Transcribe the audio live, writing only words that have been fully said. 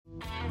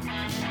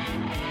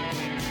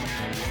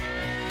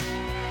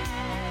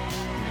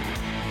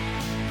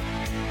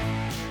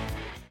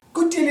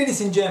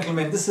Ladies and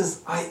gentlemen, this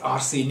is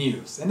IRC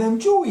News and I'm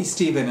Joey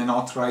Stephen, an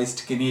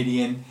authorized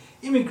Canadian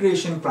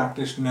immigration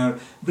practitioner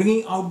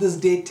bringing out this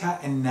data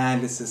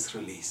analysis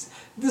release.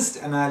 This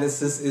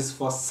analysis is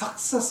for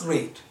success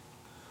rate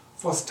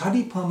for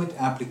study permit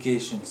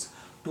applications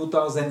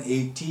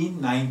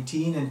 2018,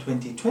 19 and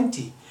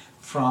 2020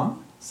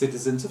 from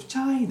citizens of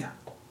China.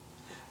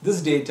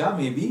 This data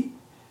maybe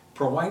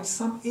provides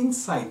some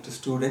insight to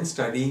students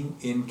studying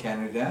in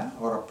Canada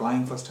or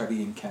applying for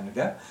study in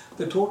Canada.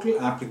 The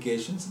total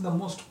applications and the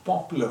most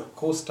popular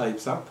course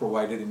types are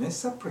provided in a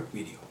separate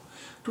video.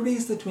 Today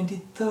is the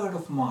 23rd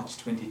of March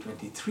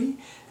 2023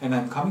 and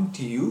I'm coming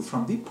to you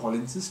from the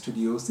Polinsys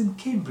Studios in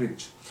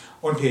Cambridge,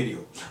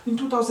 Ontario. In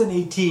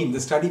 2018,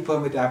 the study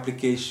permit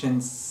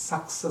application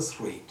success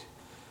rate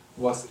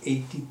was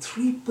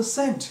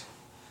 83%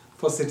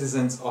 for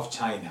citizens of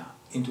China.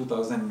 In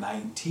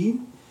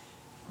 2019,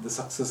 the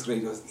success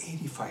rate was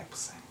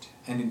 85%,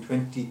 and in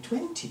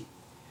 2020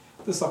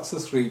 the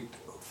success rate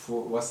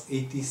was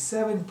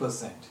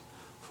 87%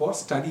 for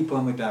study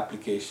permit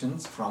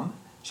applications from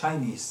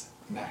Chinese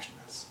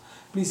nationals.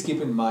 Please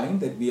keep in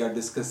mind that we are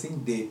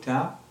discussing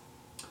data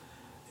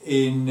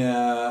in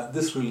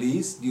this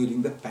release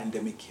during the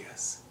pandemic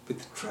years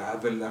with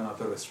travel and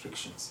other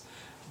restrictions.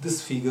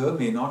 This figure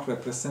may not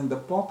represent the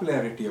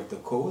popularity of the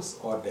course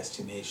or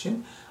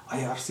destination.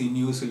 IRC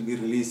News will be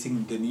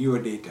releasing the newer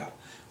data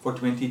for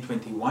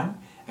 2021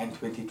 and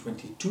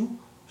 2022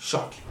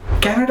 shortly.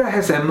 Canada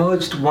has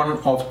emerged one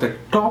of the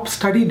top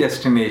study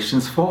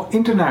destinations for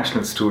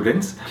international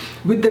students,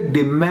 with the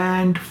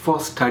demand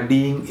for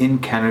studying in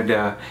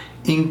Canada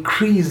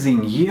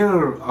increasing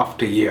year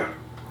after year.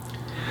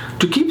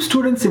 To keep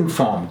students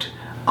informed,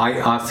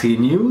 IRC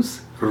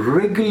News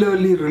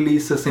regularly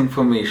releases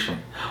information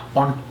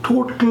on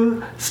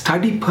total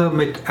study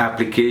permit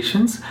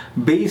applications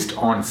based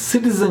on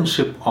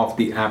citizenship of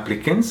the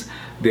applicants,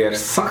 their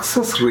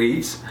success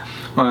rates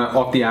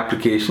of the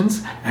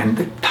applications, and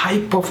the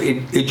type of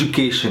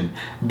education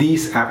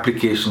these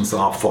applications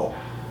are for.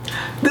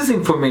 This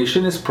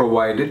information is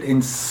provided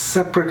in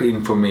separate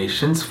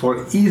informations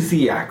for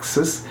easy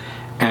access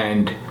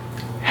and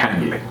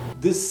handling.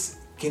 This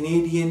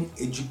Canadian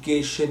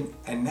education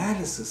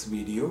analysis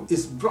video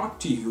is brought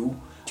to you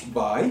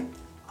by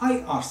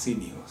IRC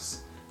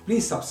News.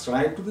 Please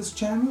subscribe to this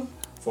channel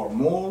for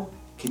more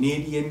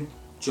Canadian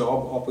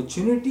job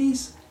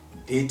opportunities,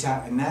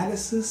 data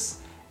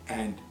analysis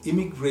and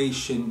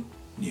immigration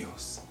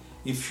news.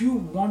 If you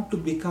want to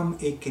become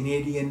a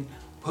Canadian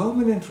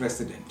permanent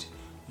resident,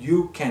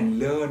 you can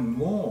learn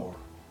more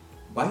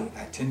by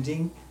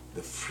attending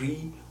the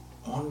free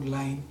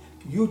online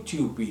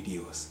YouTube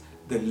videos,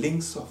 the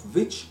links of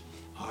which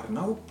are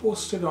now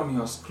posted on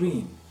your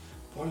screen,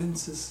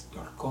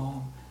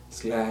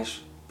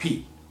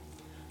 polinsys.com/p.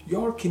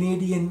 Your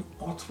Canadian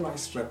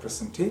authorized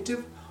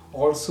representative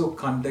also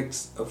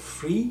conducts a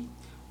free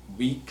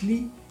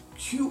weekly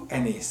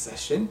Q&A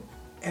session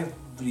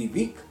every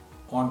week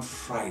on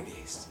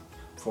Fridays.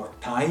 For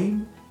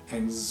time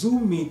and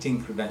Zoom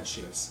meeting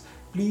credentials,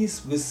 please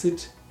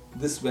visit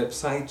this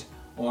website,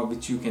 or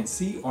which you can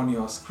see on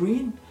your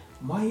screen,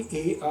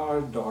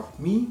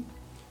 myar.me.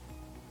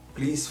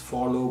 Please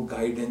follow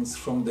guidance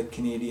from the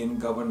Canadian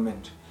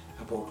government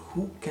about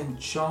who can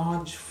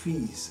charge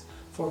fees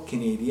for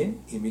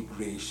Canadian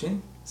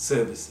immigration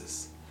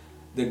services.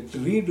 The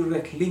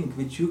redirect link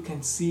which you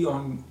can see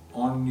on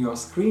your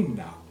screen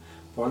now,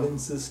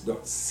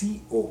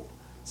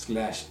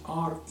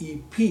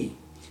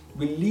 polinsys.co/rep,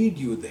 will lead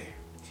you there.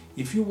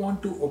 If you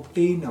want to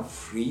obtain a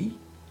free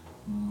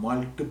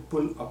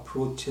multiple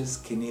approaches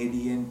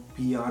Canadian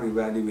PR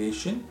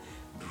evaluation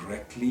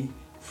directly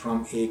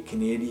from a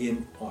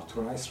Canadian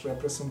authorized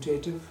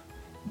representative,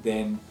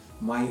 then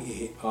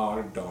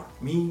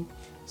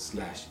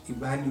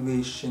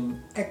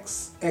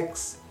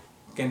myar.me/evaluationxx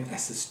can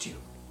assist you.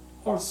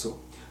 Also,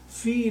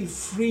 feel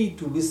free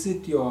to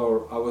visit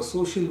our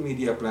social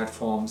media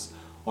platforms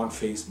on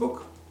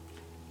Facebook,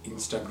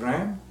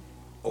 Instagram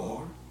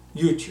or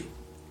YouTube.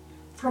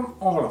 From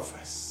all of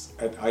us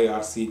at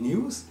IRC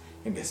News,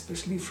 and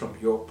especially from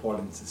your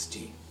Polinsys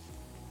team,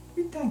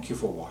 we thank you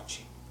for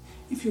watching.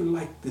 If you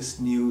like this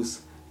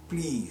news,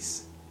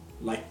 please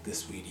like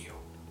this video.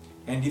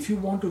 And if you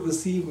want to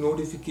receive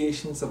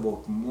notifications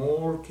about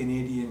more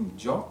Canadian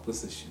job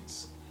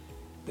positions,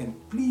 then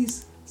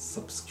please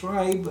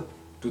subscribe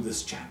to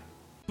this channel.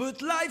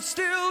 But life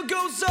still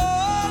goes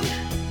on.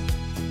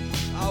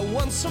 I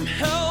want some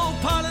help,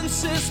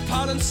 Polinsys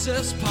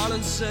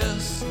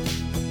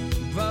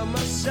by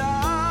my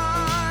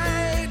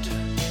side.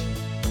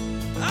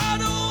 I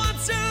don't want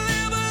to